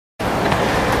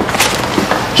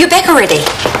You're back already?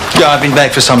 Yeah, I've been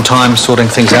back for some time, sorting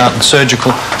things out and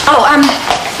surgical. Oh,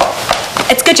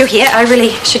 it's good you're here. I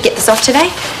really should get this off today.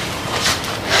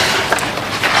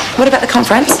 What about the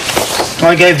conference?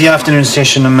 I gave the afternoon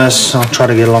session a miss. I'll try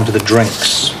to get along to the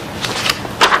drinks.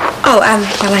 Oh,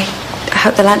 well, I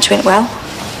hope the lunch went well.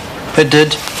 It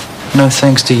did. No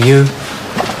thanks to you.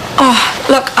 Oh,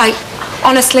 look, I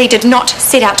honestly did not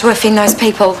set out to offend those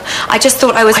people. I just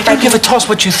thought I was... I don't give a toss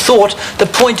what you thought. The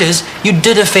point is, you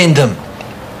did offend them.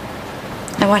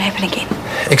 Now, what happened again?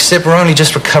 Except we're only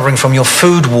just recovering from your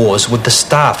food wars with the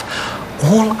staff.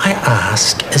 All I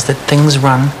ask is that things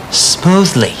run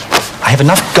smoothly. I have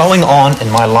enough going on in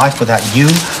my life without you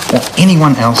or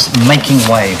anyone else making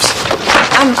waves.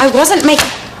 I wasn't making...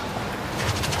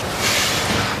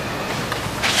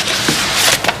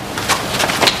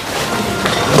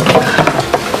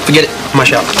 Forget it. My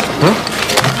shout. Huh?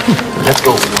 Let's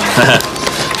go.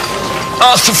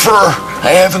 Arthur,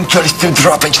 I haven't got it to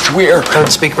drop, I swear.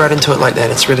 Don't speak right into it like that.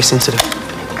 It's really sensitive.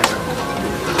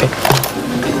 Okay.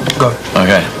 Go.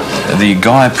 Okay. The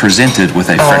guy presented with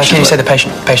a fractured... Can you say the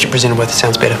patient? Patient presented with,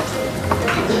 sounds better.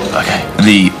 Okay.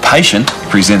 The patient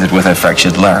presented with a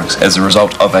fractured larynx as a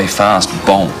result of a fast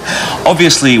bomb.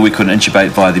 Obviously, we couldn't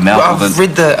intubate via the mouth. Well, I've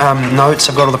read the notes.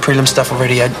 I've got all the prelim stuff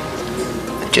already. I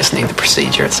just need the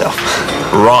procedure itself.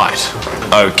 Right.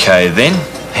 Okay, then.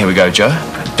 Here we go, Joe.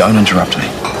 Don't interrupt me.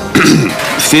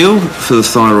 Feel for the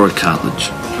thyroid cartilage.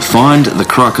 Find the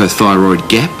cricothyroid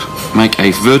gap. Make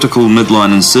a vertical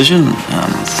midline incision.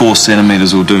 4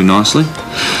 centimetres will do nicely.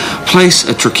 Place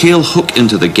a tracheal hook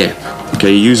into the gap.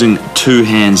 Okay, using 2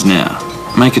 hands now.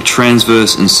 Make a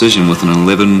transverse incision with an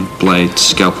 11-blade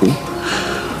scalpel.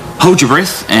 Hold your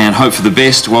breath and hope for the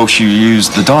best whilst you use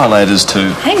the dilators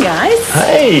to... Hey, guys.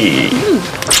 Hey!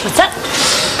 What's up?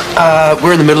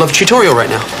 We're in the middle of a tutorial right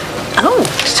now. Oh,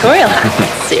 tutorial.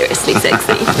 Seriously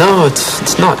sexy. No,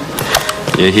 it's not.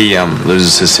 Yeah, he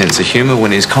loses his sense of humour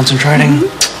when he's concentrating.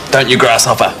 Don't you,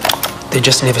 grasshopper? There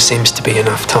just never seems to be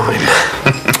enough time.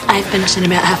 I finish in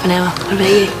about half an hour. What about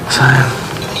you? Same.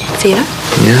 Theatre?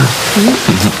 Yeah.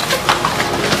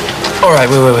 All right,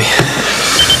 where were we?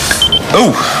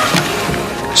 Oh!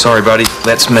 Sorry, buddy.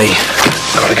 That's me.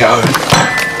 Gotta go.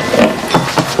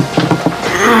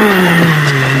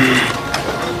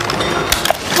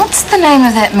 What's the name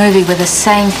of that movie where the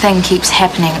same thing keeps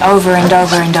happening over and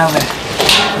over and over?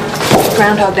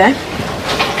 Groundhog Day.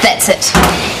 That's it.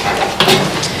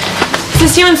 Is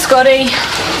this you and Scotty?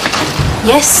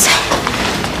 Yes.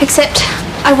 Except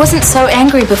I wasn't so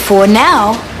angry before.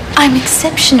 Now I'm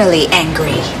exceptionally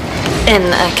angry. In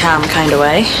a calm kind of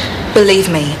way. Believe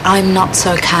me, I'm not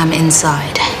so calm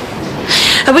inside.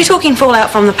 Are we talking fallout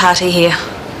from the party here?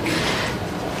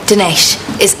 Dinesh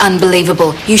is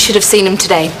unbelievable. You should have seen him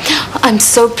today. I'm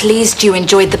so pleased you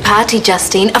enjoyed the party,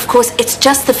 Justine. Of course, it's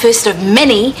just the first of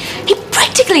many. He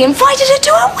practically invited her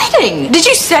to our wedding. Did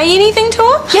you say anything to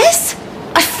her? Yes.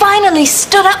 I finally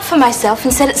stood up for myself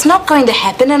and said it's not going to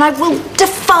happen and I will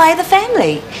defy the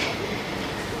family.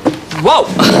 Whoa.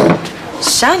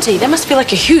 Shanti, that must feel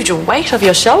like a huge weight off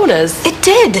your shoulders. It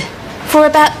did. For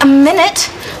about a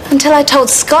minute, until I told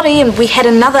Scotty and we had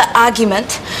another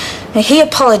argument. Now, he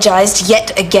apologised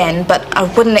yet again, but I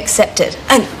wouldn't accept it.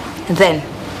 And then,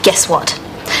 guess what?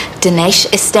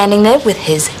 Dinesh is standing there with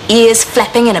his ears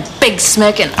flapping and a big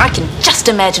smirk, and I can just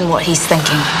imagine what he's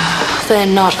thinking. They're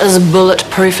not as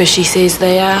bulletproof as she says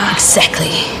they are.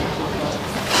 Exactly.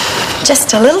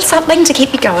 Just a little something to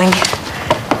keep you going.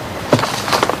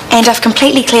 And I've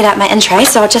completely cleared out my in-tray,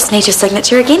 so I'll just need your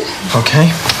signature again.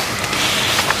 Okay.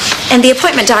 And the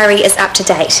appointment diary is up to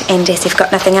date. And as you've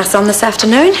got nothing else on this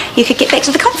afternoon, you could get back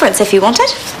to the conference if you wanted.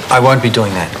 I won't be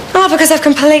doing that. Oh, because I've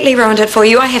completely ruined it for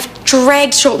you. I have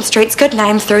dragged Shortland Street's good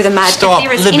name through the mud. Stop, if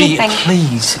there is Libby, anything...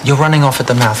 please. You're running off at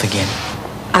the mouth again.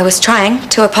 I was trying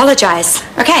to apologise.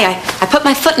 Okay, I put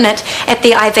my foot in it at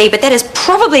the IV, but that is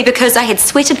probably because I had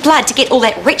sweated blood to get all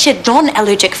that wretched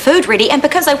non-allergic food ready and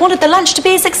because I wanted the lunch to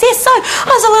be a success. So I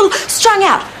was a little strung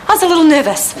out. I was a little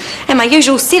nervous. And my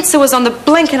usual sensor was on the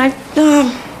blink and I'm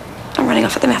running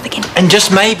off at the mouth again. And just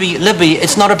maybe, Libby,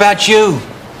 it's not about you.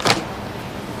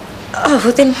 Oh,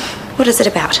 well then, what is it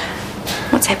about?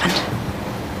 What's happened?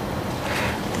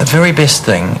 The very best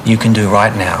thing you can do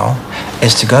right now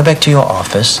is to go back to your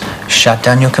office, shut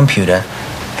down your computer,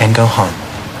 and go home.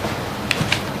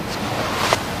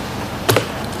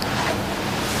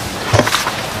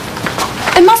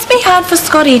 It must be hard for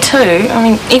Scotty too. I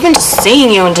mean, even just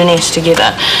seeing you and Dinesh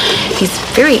together. He's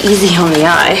very easy on the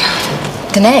eye.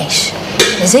 Dinesh?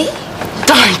 Is he?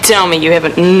 Don't tell me you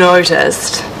haven't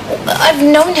noticed. I've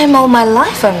known him all my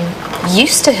life. I'm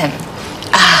used to him.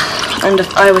 And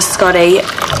if I was Scotty,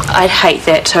 I'd hate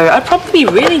that too. I'd probably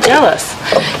be really jealous.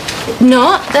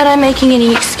 Not that I'm making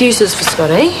any excuses for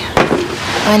Scotty.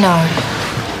 I know.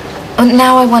 And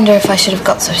now I wonder if I should have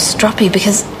got so stroppy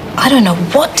because I don't know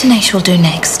what Dinesh will do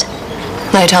next.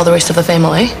 May I tell the rest of the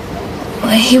family?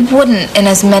 Well, he wouldn't in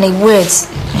as many words.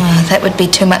 That would be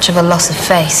too much of a loss of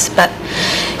face, but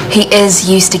he is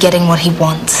used to getting what he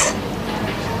wants.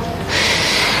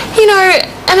 You know,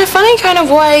 in a funny kind of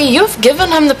way, you've given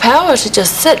him the power to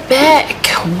just sit back,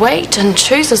 wait and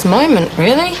choose his moment,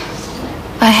 really.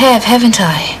 I have, haven't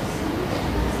I?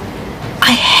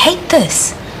 I hate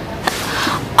this.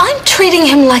 I'm treating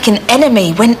him like an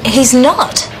enemy when he's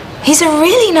not. He's a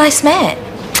really nice man.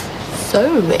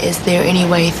 So, is there any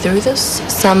way through this?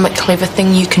 Some clever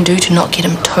thing you can do to not get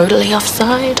him totally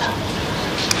offside?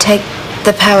 Take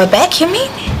the power back, you mean?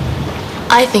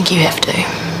 I think you have to.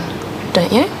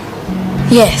 Don't you?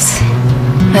 Yes,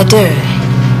 I do.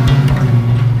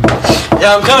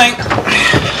 Yeah, I'm coming.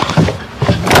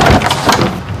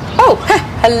 Oh,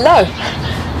 hello.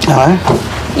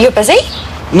 Hello. You're busy?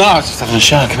 No, I was just having a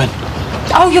shower. Come in.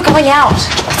 Oh, you're going out.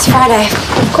 It's Friday.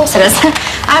 Of course it is.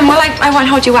 Well, I won't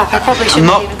hold you up. I probably shouldn't.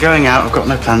 I'm not going out. I've got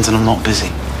no plans and I'm not busy.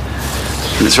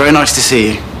 And it's very nice to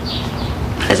see you.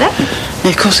 Is it? Yeah,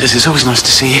 of course it is. It's always nice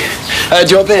to see you. Do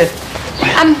you want a beer?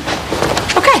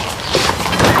 Okay.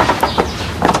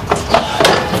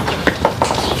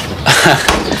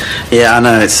 Yeah, I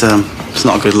know. It's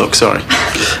not a good look. Sorry.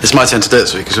 It's my turn to do it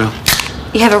this week as well.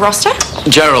 You have a roster?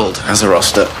 Gerald has a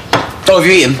roster. Oh, have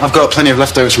you eaten? I've got plenty of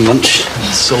leftovers from lunch.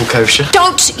 It's all kosher.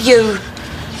 Don't you.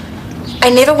 I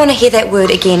never want to hear that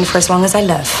word again for as long as I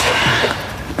live.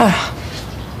 Oh.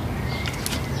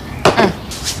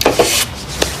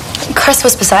 Chris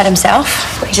was beside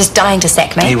himself. He's just dying to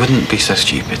sack me. He wouldn't be so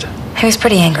stupid. He was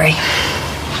pretty angry.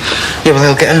 Yeah, well,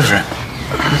 he'll get over it.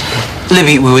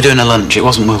 Libby, we were doing a lunch. It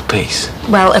wasn't world peace.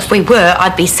 Well, if we were,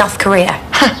 I'd be South Korea.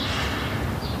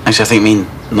 Actually, I think you mean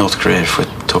North Korea if we're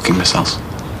talking missiles.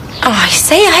 Oh, you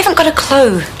see, I haven't got a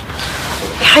clue.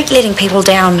 I hate letting people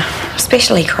down,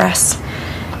 especially Chris.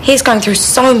 He's going through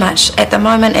so much at the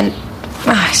moment and...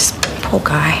 just poor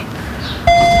guy.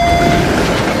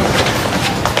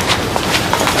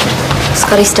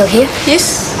 Scotty still here?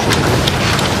 Yes.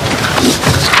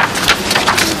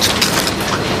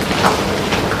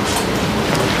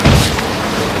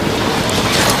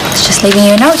 It's just leaving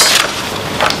you a note.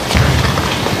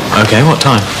 Okay, what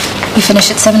time? You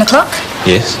finish at 7 o'clock?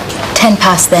 Yes. 10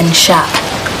 past then, sharp.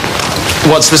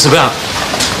 What's this about?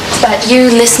 But you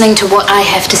listening to what I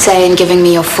have to say and giving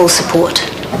me your full support.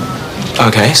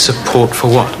 Okay, support for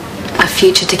what? Our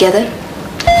future together.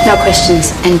 No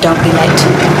questions and don't be late.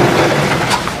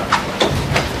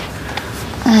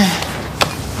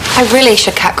 I really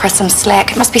should cut Chris some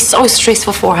slack. It must be so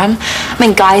stressful for him. I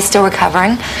mean, Guy's still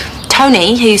recovering.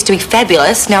 Tony, who used to be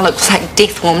fabulous, now looks like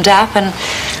death warmed up, and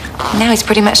now he's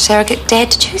pretty much surrogate dad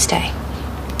to Tuesday.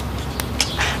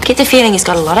 I get the feeling he's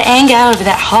got a lot of anger over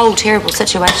that whole terrible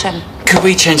situation. Could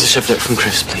we change the subject from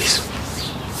Chris, please?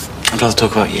 I'd rather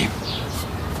talk about you.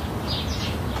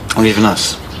 Or even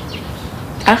us.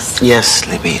 Us? Yes,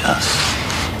 Libby, us.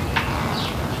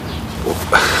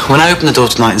 When I opened the door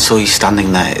tonight and saw you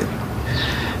standing there,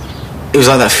 it was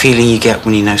like that feeling you get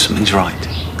when you know something's right.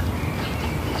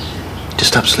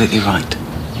 Just absolutely right.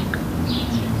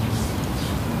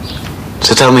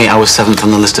 So tell me, I was 7th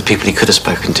on the list of people he could have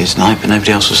spoken to tonight, but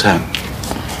nobody else was home.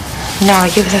 No,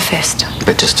 you were the first.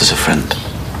 But just as a friend.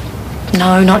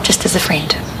 No, not just as a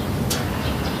friend.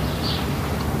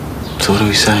 So what are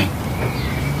we saying?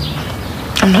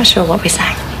 I'm not sure what we're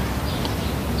saying.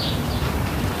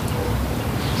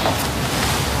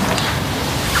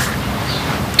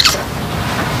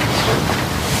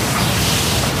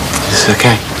 Is it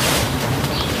okay?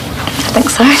 I think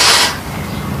so.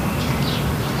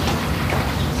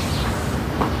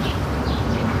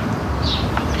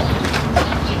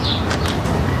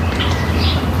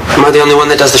 Am I the only one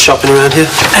that does the shopping around here?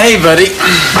 Hey, buddy.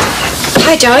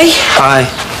 Hi, Joey. Hi.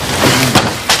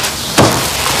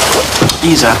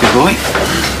 He's a happy boy.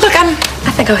 Look,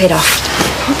 I think I'll head off.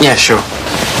 Yeah, sure.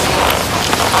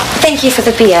 Thank you for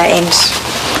the beer and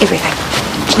everything.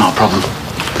 It's not a problem.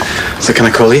 So can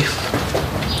I call you?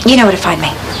 You know where to find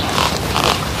me.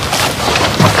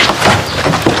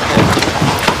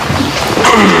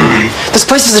 This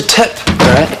place is a tip,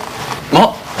 alright?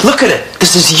 What? Look at it.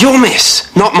 This is your mess,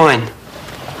 not mine.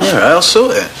 All right, I'll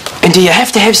sort it. And do you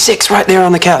have to have sex right there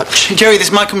on the couch? Joey,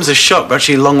 this might come as a shock, but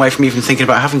actually a long way from even thinking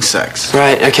about having sex.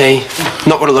 Right, okay.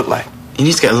 Not what it looked like. You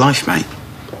need to get a life, mate.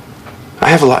 I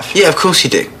have a life. Yeah, of course you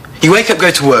do. You wake up,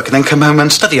 go to work, and then come home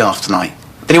and study after night.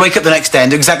 Then you wake up the next day and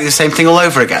do exactly the same thing all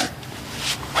over again.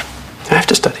 I have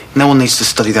to study. No one needs to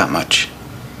study that much.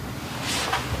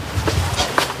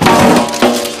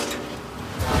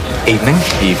 Evening.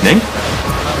 Evening.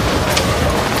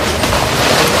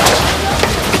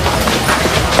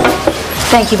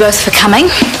 Thank you both for coming.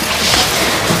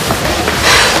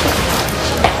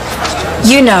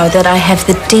 You know that I have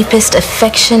the deepest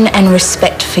affection and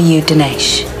respect for you,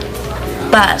 Dinesh.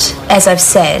 But, as I've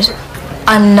said,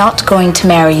 I'm not going to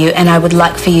marry you, and I would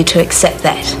like for you to accept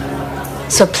that.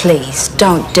 So please,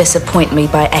 don't disappoint me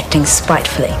by acting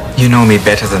spitefully. You know me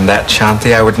better than that,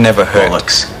 Shanti. I would never hurt.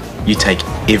 Bollocks. You take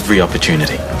every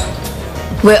opportunity.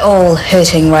 We're all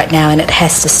hurting right now, and it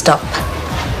has to stop.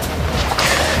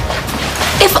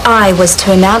 If I was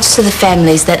to announce to the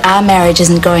families that our marriage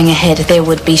isn't going ahead, there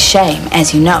would be shame,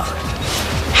 as you know.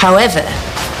 However,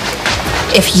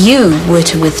 if you were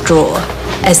to withdraw,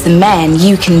 as the man,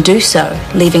 you can do so,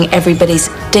 leaving everybody's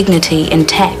dignity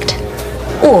intact.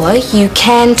 Or you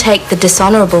can take the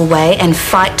dishonourable way and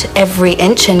fight every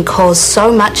inch and cause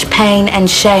so much pain and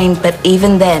shame, but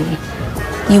even then,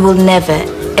 you will never,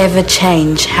 ever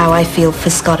change how I feel for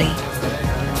Scotty.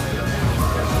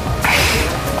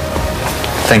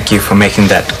 Thank you for making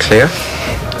that clear.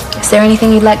 Is there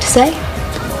anything you'd like to say?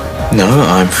 No,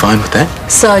 I'm fine with that.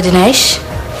 So, Dinesh,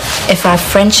 if our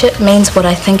friendship means what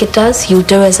I think it does, you'll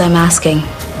do as I'm asking.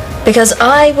 Because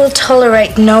I will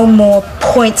tolerate no more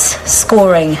points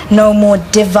scoring, no more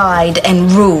divide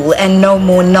and rule, and no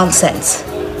more nonsense.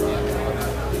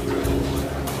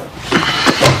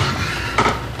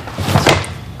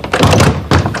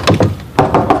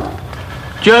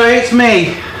 Joey, it's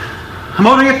me. I'm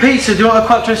ordering a pizza. Do you want a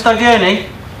quattro stagioni?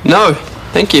 No,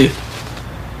 thank you.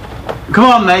 Come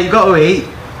on, mate. You've got to eat.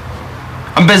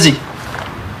 I'm busy.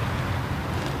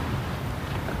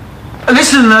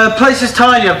 Listen, the place is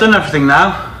tidy. I've done everything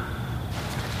now.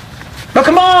 But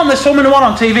come on, there's Formula 1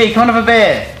 on TV. Come on, have a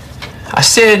beer. I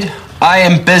said I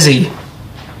am busy.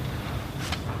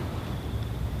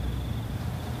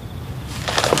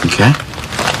 Okay.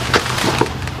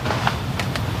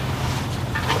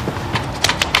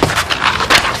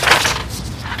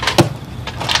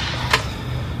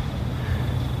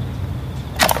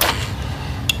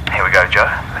 Here we go, Joe.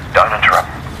 Don't interrupt.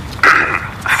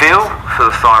 Feel for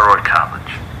the thyroid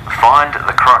cartilage. Find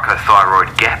the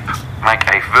cricothyroid gap. Make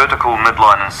a vertical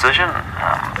midline incision.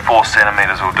 4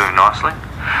 centimetres will do nicely.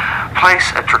 Place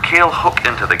a tracheal hook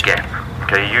into the gap.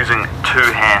 Okay, using 2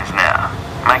 hands now.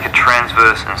 Make a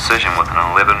transverse incision with an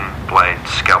 11-blade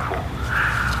scalpel.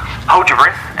 Hold your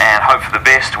breath and hope for the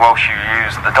best whilst you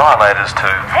use the dilators to...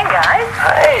 Hey, guys.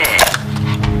 Hey!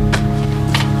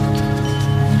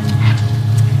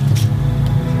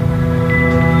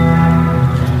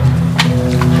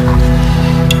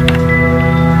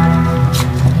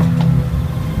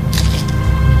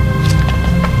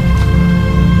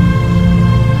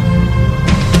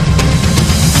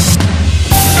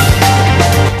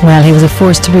 Well, he was a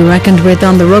force to be reckoned with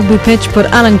on the rugby pitch, but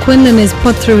Alan Quinlan is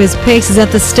put through his paces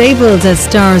at the stables as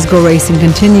Stars Go Racing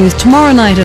continues tomorrow night.